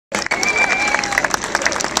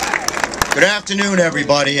Good afternoon,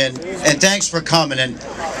 everybody, and thanks for coming. And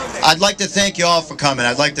I'd like to thank you all for coming.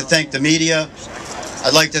 I'd like to thank the media.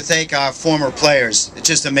 I'd like to thank our former players. It's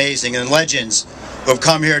just amazing. And legends who have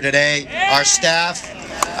come here today. Our staff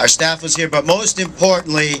was here. But most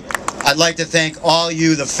importantly, I'd like to thank all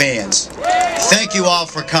you, the fans. Thank you all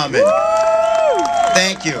for coming.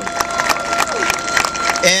 Thank you.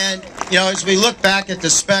 And, you know, as we look back at the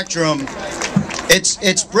Spectrum,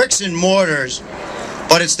 it's bricks and mortars,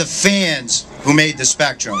 but it's the fans who made the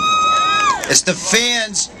Spectrum. It's the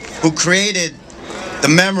fans who created the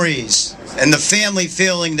memories and the family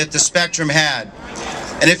feeling that the Spectrum had.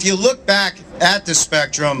 And if you look back at the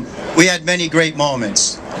Spectrum, we had many great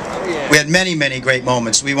moments. We had many, many great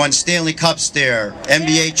moments. We won Stanley Cups there,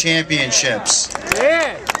 NBA championships.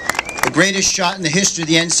 The greatest shot in the history of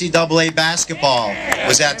the NCAA basketball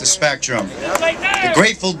was at the Spectrum. The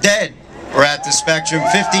Grateful Dead were at the Spectrum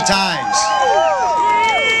 50 times.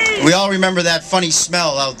 We all remember that funny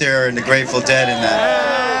smell out there in the Grateful Dead and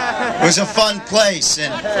that. It was a fun place,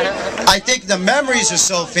 and I think the memories are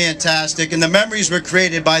so fantastic, and the memories were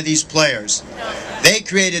created by these players. They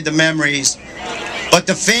created the memories, but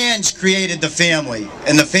the fans created the family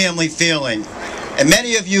and the family feeling. And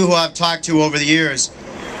many of you who I've talked to over the years,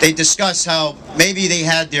 they discuss how maybe they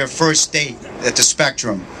had their first date at the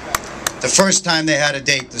Spectrum. The first time they had a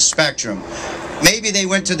date, the Spectrum. Maybe they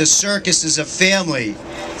went to the circus as a family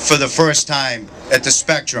for the first time at the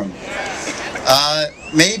Spectrum.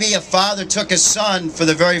 Maybe a father took his son for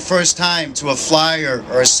the very first time to a Flyer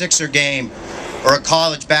or a Sixer game or a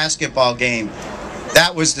college basketball game.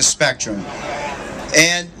 That was the Spectrum.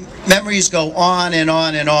 And memories go on and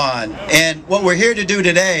on and on. And what we're here to do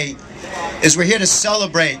today is we're here to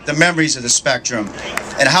celebrate the memories of the Spectrum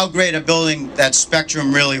and how great a building that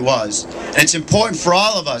Spectrum really was. And it's important for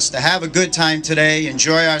all of us to have a good time today,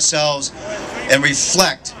 enjoy ourselves, and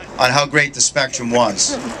reflect on how great the Spectrum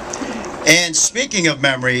was. And speaking of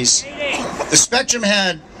memories, the Spectrum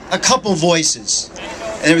had a couple voices.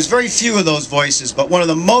 And there was very few of those voices, but one of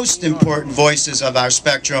the most important voices of our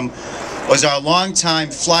Spectrum was our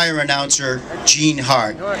longtime Flyer announcer, Gene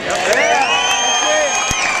Hart.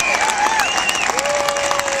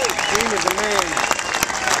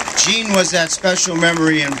 Gene was that special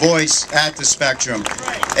memory and voice at the Spectrum.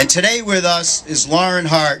 And today with us is Lauren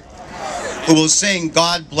Hart, who will sing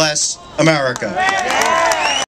God Bless America.